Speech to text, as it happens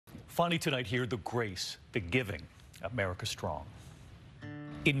Finally tonight here, the grace, the giving, America Strong.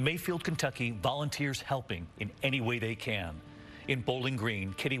 In Mayfield, Kentucky, volunteers helping in any way they can. In Bowling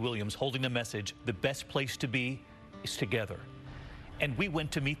Green, Kitty Williams holding the message, the best place to be is together. And we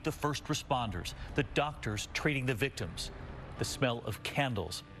went to meet the first responders, the doctors treating the victims, the smell of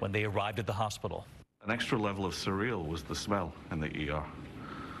candles when they arrived at the hospital. An extra level of surreal was the smell in the ER,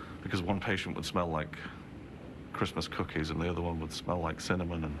 because one patient would smell like Christmas cookies and the other one would smell like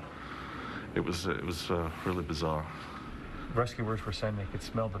cinnamon, and it was really bizarre. Rescuers were saying they could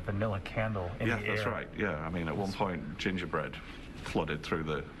smell the vanilla candle in the air. Yeah, that's right. Yeah, I mean, at one point, gingerbread flooded through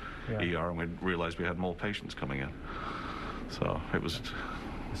the ER, and we realized we had more patients coming in. So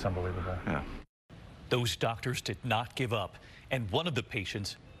it's unbelievable. Yeah. Those doctors did not give up, and one of the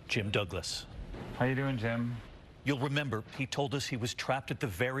patients, Jim Douglas. How you doing, Jim? You'll remember he told us he was trapped at the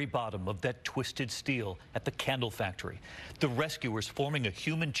very bottom of that twisted steel at the candle factory. The rescuers forming a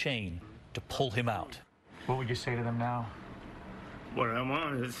human chain to pull him out. What would you say to them now? What I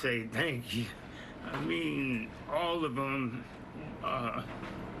wanted to say, thank you. I mean, all of them, I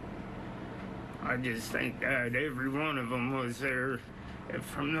just think that every one of them was there. If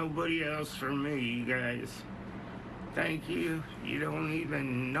from nobody else, from me, you guys. Thank you. You don't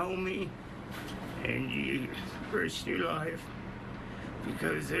even know me, and you risked your life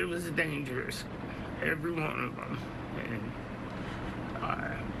because it was dangerous, every one of them. And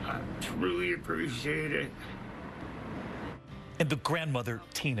I truly appreciate it. And the grandmother,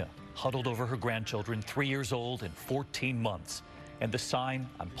 Tina, huddled over her grandchildren, 3 years old and 14 months. And the sign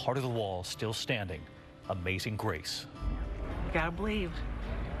on part of the wall still standing, Amazing Grace. You gotta believe.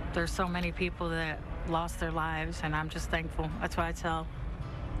 There's so many people that lost their lives, and I'm just thankful. That's why I tell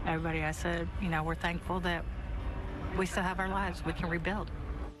everybody, I said, you know, we're thankful that we still have our lives. We can rebuild.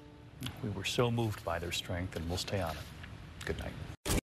 We were so moved by their strength, and we'll stay on it. Good night.